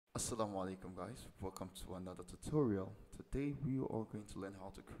Assalamu alaikum guys, welcome to another tutorial. Today we are going to learn how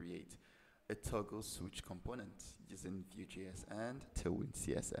to create a toggle switch component using Vue.js and Tailwind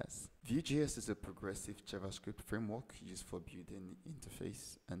CSS. Vue.js is a progressive JavaScript framework used for building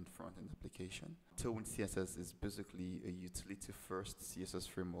interface and front-end application. Tailwind CSS is basically a utility-first CSS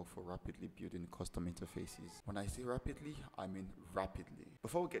framework for rapidly building custom interfaces. When I say rapidly, I mean rapidly.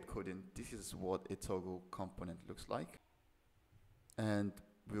 Before we get coding, this is what a toggle component looks like. And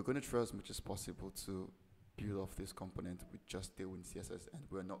we're going to try as much as possible to build off this component with just Tailwind CSS, and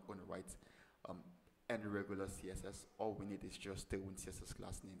we're not going to write any regular CSS. All we need is just Tailwind CSS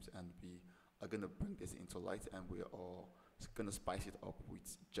class names, and we are going to bring this into light, and we are going to spice it up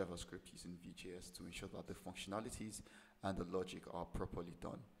with JavaScript using Vue.js to ensure that the functionalities and the logic are properly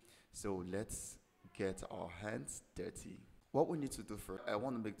done. So let's get our hands dirty. What we need to do first, I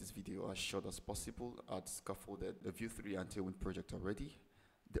want to make this video as short as possible. I've scaffolded the Vue-3 and Tailwind project already.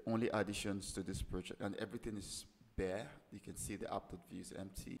 The only additions to this project, and everything is bare. You can see the app.vue is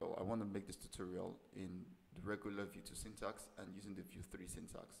empty. So I want to make this tutorial in the regular Vue-2 syntax and using the Vue-3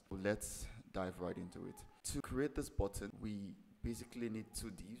 syntax. So let's dive right into it. To create this button, we basically need two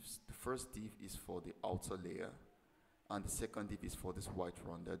divs. The first div is for the outer layer, and the second div is for this white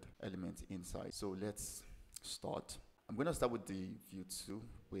rounded element inside. So let's start. I'm going to start with the Vue-2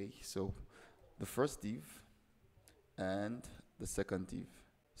 way. So the first div and the second div.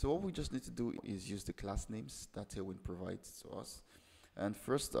 So what we just need to do is use the class names that Tailwind provides to us. And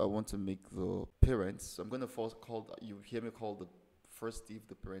first I want to make the parents. So I'm going to first call, you hear me call the first div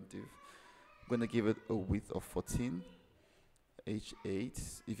the parent div. I'm going to give it a width of 14,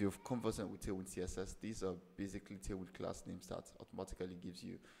 H8. If you're conversant with Tailwind CSS, these are basically Tailwind class names that automatically gives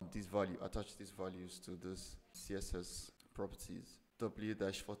you this value, attach these values to this CSS properties.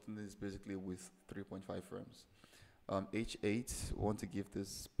 W-14 is basically with 3.5 frames. H8, we want to give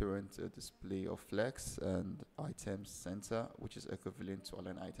this parent a display of flex and item center, which is equivalent to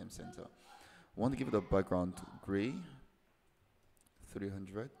align item center. We want to give it a background gray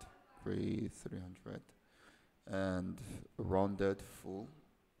 300, gray 300, and rounded full.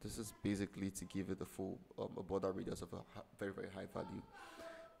 This is basically to give it a full a border radius of a very high value.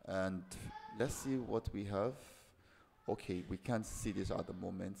 And let's see what we have. Okay, we can't see this at the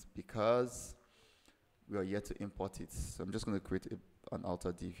moment because we are yet to import it. So I'm just going to create an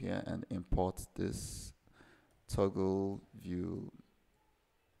outer div here and import this toggle view.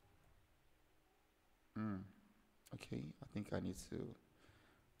 Okay, I think I need to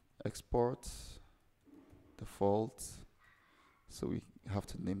export default. So we have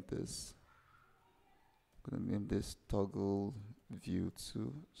to name this. I'm going to name this toggle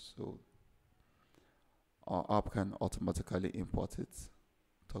Vue-2. So our app can automatically import it.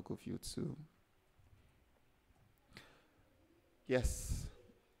 Toggle Vue-2. Yes,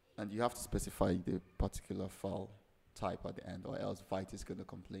 and you have to specify the particular file type at the end, or else Vite is going to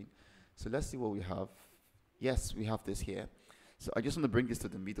complain. So let's see what we have. Yes, we have this here. So I just want to bring this to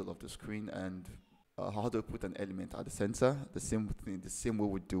the middle of the screen, and how to put an element at the center, the same thing, the same way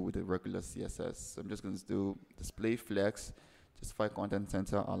we do with the regular CSS. So I'm just going to do display flex, justify content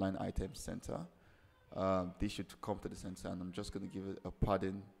center, align item center. This should come to the center, and I'm just going to give it a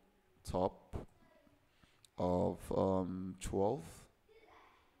padding top of 12.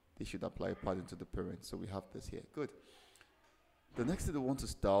 They should apply padding to the parent. So we have this here. Good. The next thing we want to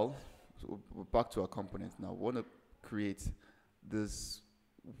style, so we're back to our component now. We want to create this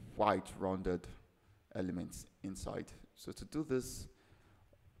white rounded elements inside. So to do this,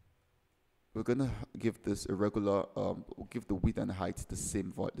 we're gonna give this a regular, give the width and height the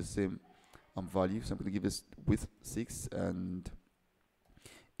same value. So I'm gonna give this width 6 and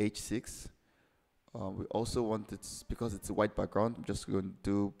H6. We also want it, because it's a white background, I'm just going to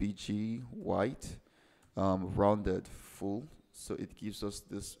do BG white, rounded full, so it gives us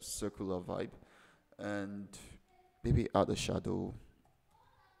this circular vibe, and maybe add a shadow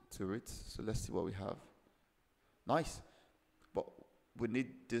to it. So let's see what we have. Nice, but we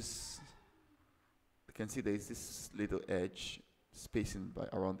need this. You can see there is this little edge spacing by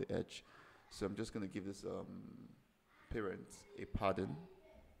around the edge. So I'm just going to give this parent a padding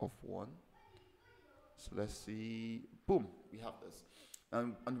of 1. So let's see, boom, we have this.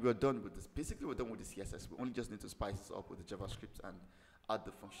 And we're done with this. Basically, we're done with the CSS. We only just need to spice this up with the JavaScript and add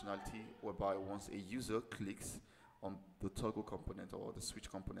the functionality whereby once a user clicks on the toggle component or the switch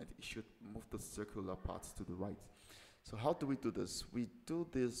component, it should move the circular parts to the right. So how do we do this? We do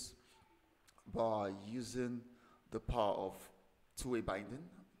this by using the power of two-way binding,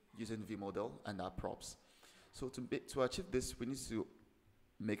 using vModel and our props. So to achieve this, we need to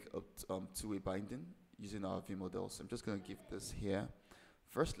make a two-way binding using our vModel. So I'm just going to give this here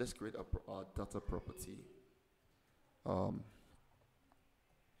First, let's create a data property. So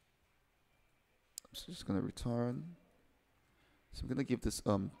just gonna return. So I'm gonna give this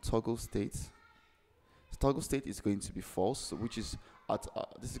toggle state. So toggle state is going to be false, so which is at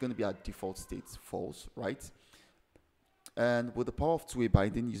this is going to be our default state, false, right? And with the power of two-way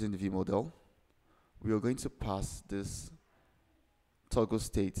binding using the Vue model, we are going to pass this toggle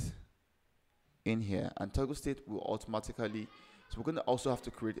state in here, and toggle state will automatically. So we're going to also have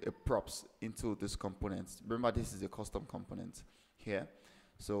to create a props into this component. Remember, this is a custom component here.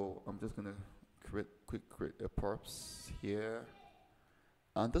 So I'm just going to create a props here.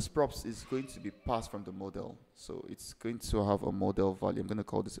 And this props is going to be passed from the model. So it's going to have a model value. I'm going to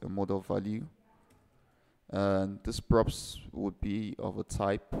call this a model value. And this props would be of a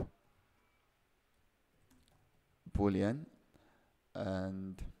type Boolean.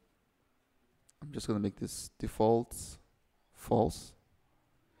 And I'm just going to make this default false.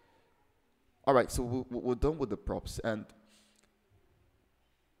 All right, so we're done with the props. And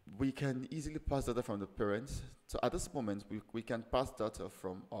we can easily pass data from the parents. So at this moment, we can pass data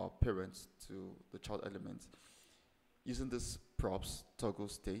from our parents to the child element using this props toggle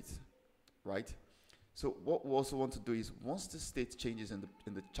state, right? So what we also want to do is once the state changes in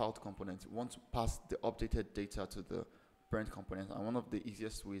the child component, we want to pass the updated data to the parent component. And one of the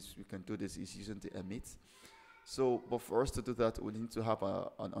easiest ways we can do this is using the emit. So, but for us to do that, we need to have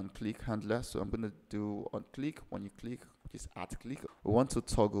an on-click handler. So I'm going to do on-click. When you click, which is @click, we want to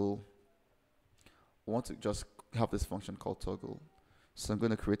toggle. We want to just have this function called toggle. So I'm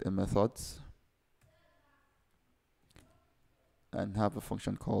going to create a method and have a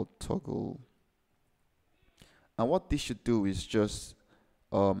function called toggle. And what this should do is just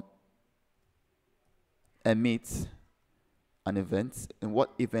emit an event. And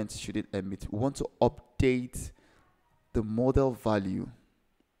what event should it emit? We want to update the model value.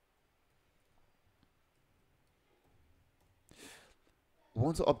 We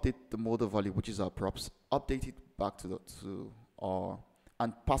want to update the model value, which is our props, update it back to our,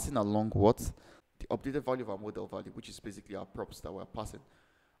 and passing along what? The updated value of our model value, which is basically our props that we're passing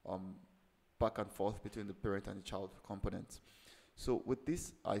back and forth between the parent and the child component. So with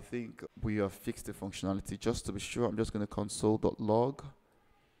this, I think we have fixed the functionality. Just to be sure, I'm just going to console.log.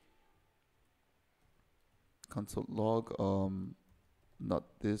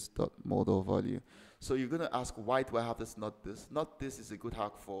 Not this dot model value. So you're going to ask, why do I have this, not this? Not this is a good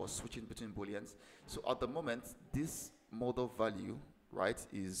hack for switching between booleans. So at the moment, this model value, right,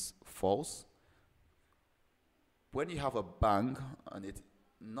 is false. When you have a bang and it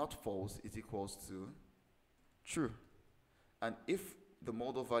not false, it equals to true. And if the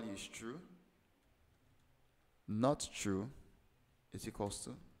model value is true, not true, is equals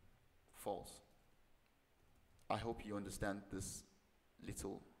to false. I hope you understand this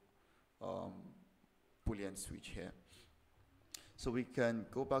little Boolean switch here. So we can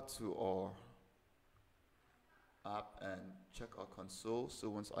go back to our app and check our console. So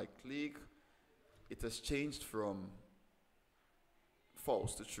once I click, it has changed from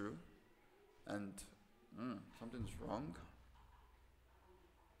false to true. And something's wrong.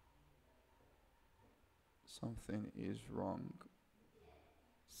 Something is wrong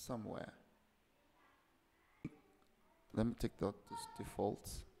somewhere. Let me take that as default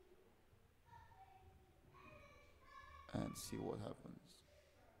and see what happens.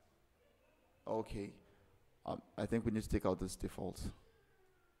 Okay, I think we need to take out this default.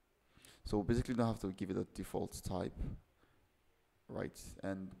 So we basically don't have to give it a default type, right?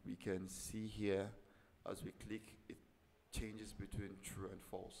 And we can see here as we click, it changes between true and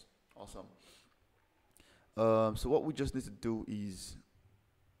false. Awesome. So what we just need to do is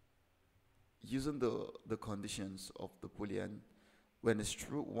using the conditions of the Boolean, when it's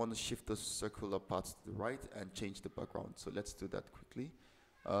true, we want to shift the circular part to the right and change the background. So let's do that quickly.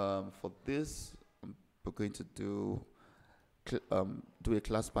 For this, we're going to do a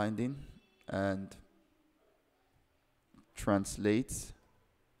class binding and translate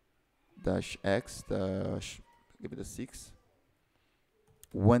 -x give it a 6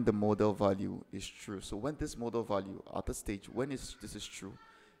 when the model value is true. So when this model value at the stage when this is true,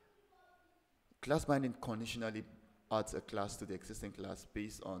 class binding conditionally adds a class to the existing class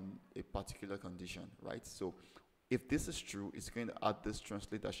based on a particular condition, right? So if this is true, it's going to add this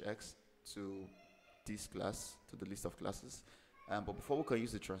translate -x to this class, to the list of classes. But before we can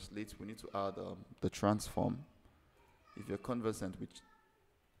use the translate, we need to add the transform. If you're conversant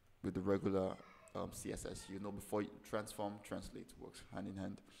with the regular CSS, you know before transform, translate works hand in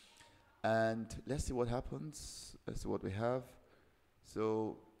hand. And let's see what happens. Let's see what we have.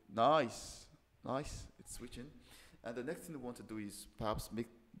 So nice, it's switching. And the next thing we want to do is perhaps make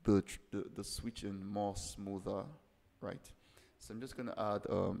the switching more smoother, right? So I'm just going to add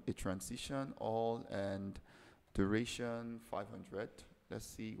a transition, all, and duration 500. Let's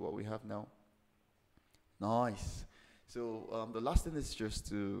see what we have now. Nice. So the last thing is just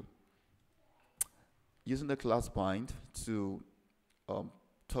to using the class bind to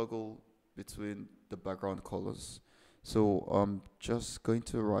toggle between the background colors. So I'm just going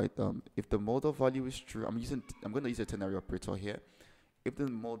to write if the model value is true. I'm going to use a ternary operator here. If the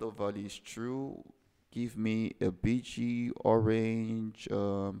model value is true, give me a BG orange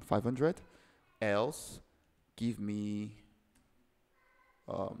 500. Else, give me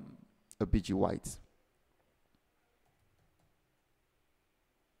a BG white.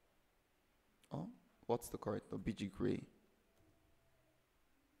 Oh, what's the correct? A BG gray.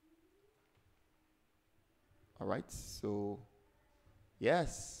 All right, so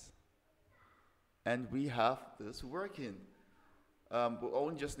yes, and we have this working. We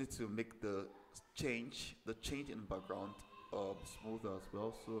only just need to make the change in background smoother as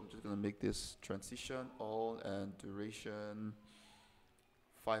well. So I'm just gonna make this transition all and duration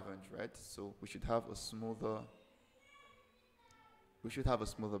 500. So we should have a smoother. We should have a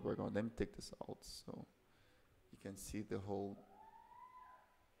smoother background. Let me take this out so you can see the whole.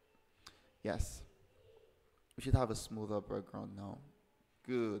 Yes. We should have a smoother background now.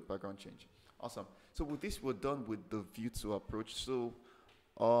 Good background change. Awesome. So with this, we're done with the Vue-2 approach. So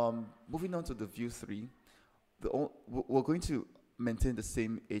moving on to the Vue-3, we're going to maintain the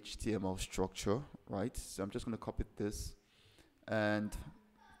same HTML structure, right? So I'm just going to copy this and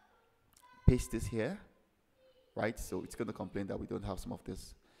paste this here, right? So it's going to complain that we don't have some of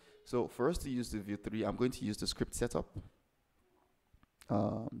this. So for us to use the Vue-3, I'm going to use the script setup.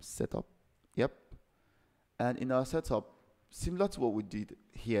 Yep. And in our setup, similar to what we did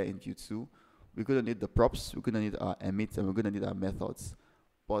here in Vue-2, we're going to need the props, we're going to need our emit, and we're going to need our methods.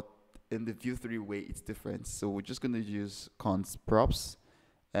 But in the Vue-3 way, it's different. So we're just going to use const props,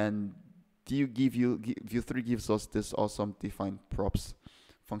 and Vue-3 gives us this awesome define props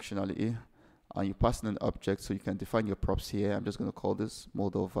functionality. And you pass in an object, so you can define your props here. I'm just going to call this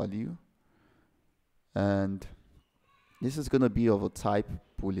model value. And this is going to be of a type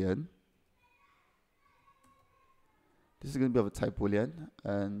Boolean. This is going to be of a type Boolean,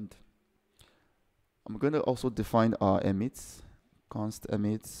 and I'm going to also define our emits. Const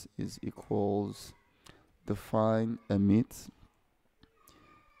emits is equals define emit,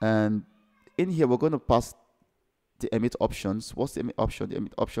 and in here we're going to pass the emit options. What's the emit option? The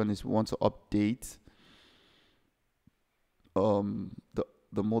emit option is we want to update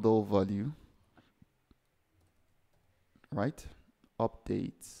the model value, right?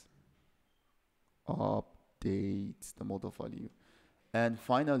 Update the model value, and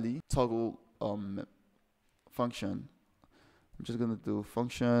finally toggle function. I'm just going to do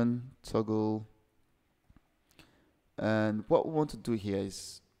function toggle, and what we want to do here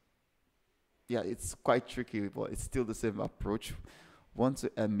is, yeah, it's quite tricky, but it's still the same approach. We want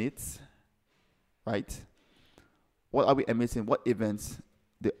to emit, right? What are we emitting? What events?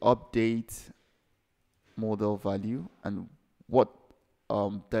 The update model value, and what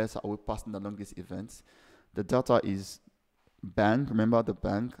data are we passing along these events? The data is bang, remember the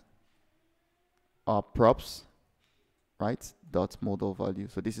bang, our props, right? Dot model value.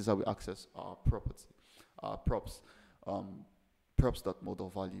 So this is how we access our property, our props, props dot model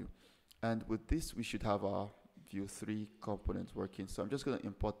value. And with this, we should have our Vue-3 component working. So I'm just going to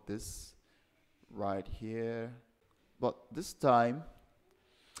import this right here. But this time,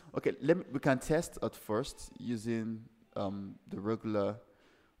 okay, we can test at first using the regular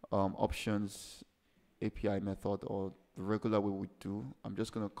options API method, or the regular way we do. I'm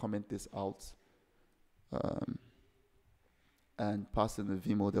just going to comment this out and pass in the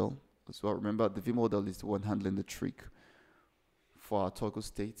V model as well. Remember, the V model is the one handling the trick for our toggle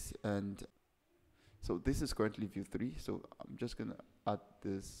states. And so this is currently Vue-3. So I'm just going to add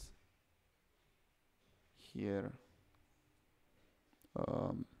this here.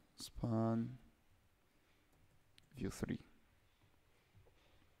 Span Vue-3.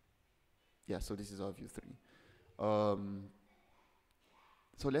 Yeah, so this is our Vue-3.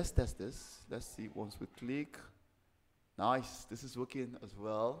 So let's test this. Let's see once we click. Nice, this is working as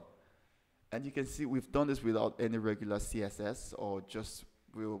well. And you can see we've done this without any regular CSS, or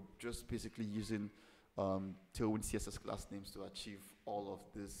we're just basically using Tailwind CSS class names to achieve all of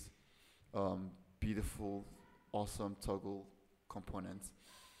this beautiful, awesome toggle components.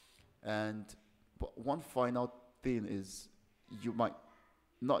 But one final thing is, you might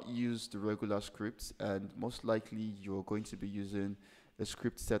not use the regular scripts, and most likely you're going to be using a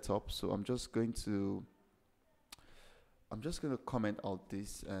script setup. So I'm just going to I'm just going to comment out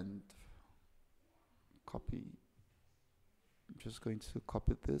this and copy. I'm just going to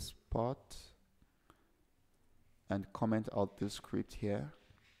copy this part and comment out this script here.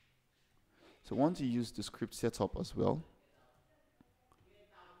 So once you use the script setup as well,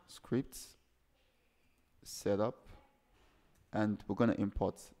 script setup, and we're going to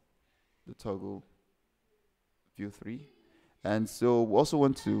import the toggle Vue-3. And so we also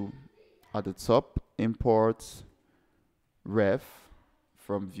want to, at the top, import ref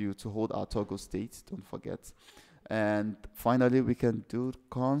from Vue to hold our toggle state, don't forget. And finally, we can do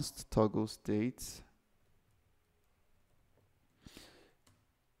const toggle state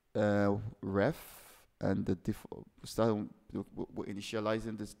ref, and the default we're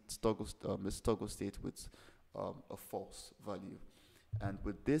initializing this toggle state with a false value. And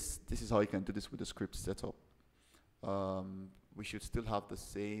with this is how you can do this with the script setup. We should still have the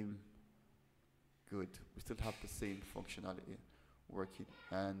same we still have the same functionality working.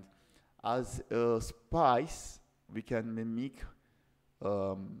 And as a spice, we can mimic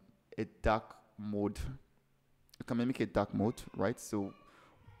a dark mode. We can mimic a dark mode, right? So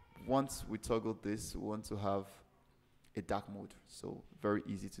once we toggle this, we want to have a dark mode. So very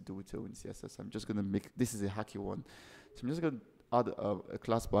easy to do with Tailwind CSS. I'm just going to make, this is a hacky one. So I'm just going to add a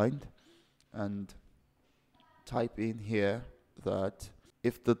class bind and type in here that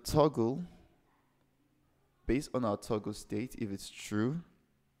if the toggle, based on our toggle state, if it's true,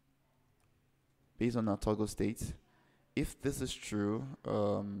 based on our toggle state, if this is true,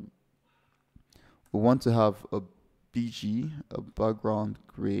 we want to have a BG, a background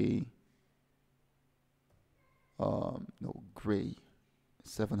gray, gray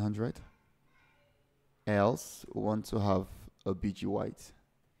 700. Else, we want to have a BG white.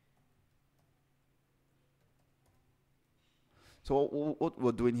 So what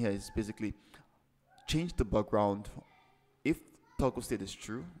we're doing here is basically change the background. If toggle state is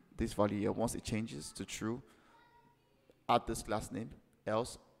true, this value here, once it changes to true, add this class name,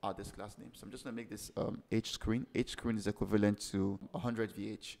 else add this class name. So I'm just going to make this H screen. H screen is equivalent to 100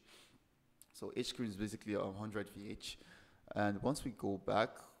 VH. So H screen is basically 100 VH. And once we go back,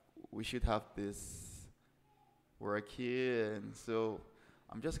 we should have this work here. And so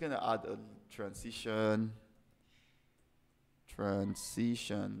I'm just going to add a transition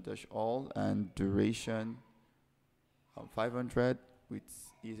dash all, and duration 500 with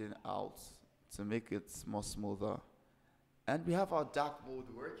easing out to make it more smoother. And we have our dark mode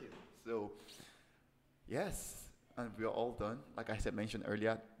working. So yes, and we are all done. Like I mentioned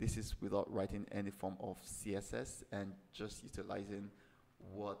earlier, this is without writing any form of CSS and just utilizing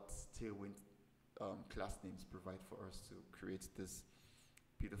what Tailwind class names provide for us to create this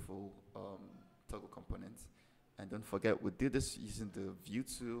beautiful toggle components. And don't forget, we did this using the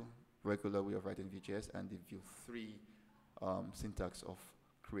Vue-2 regular way of writing Vue.js and the Vue-3 syntax of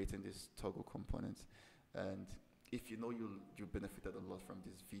creating this toggle component. And if you know you benefited a lot from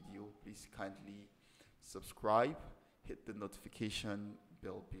this video, please kindly subscribe, hit the notification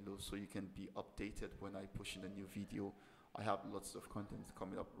bell below so you can be updated when I push in a new video. I have lots of content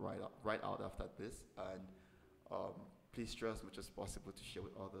coming up right out after this, and please try as much as possible to share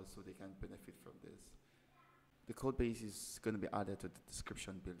with others so they can benefit from this. The code base is going to be added to the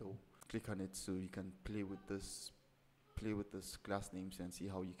description below. Click on it so you can play with this class names and see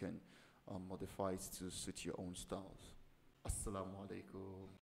how you can modify it to suit your own styles. Assalamu alaikum.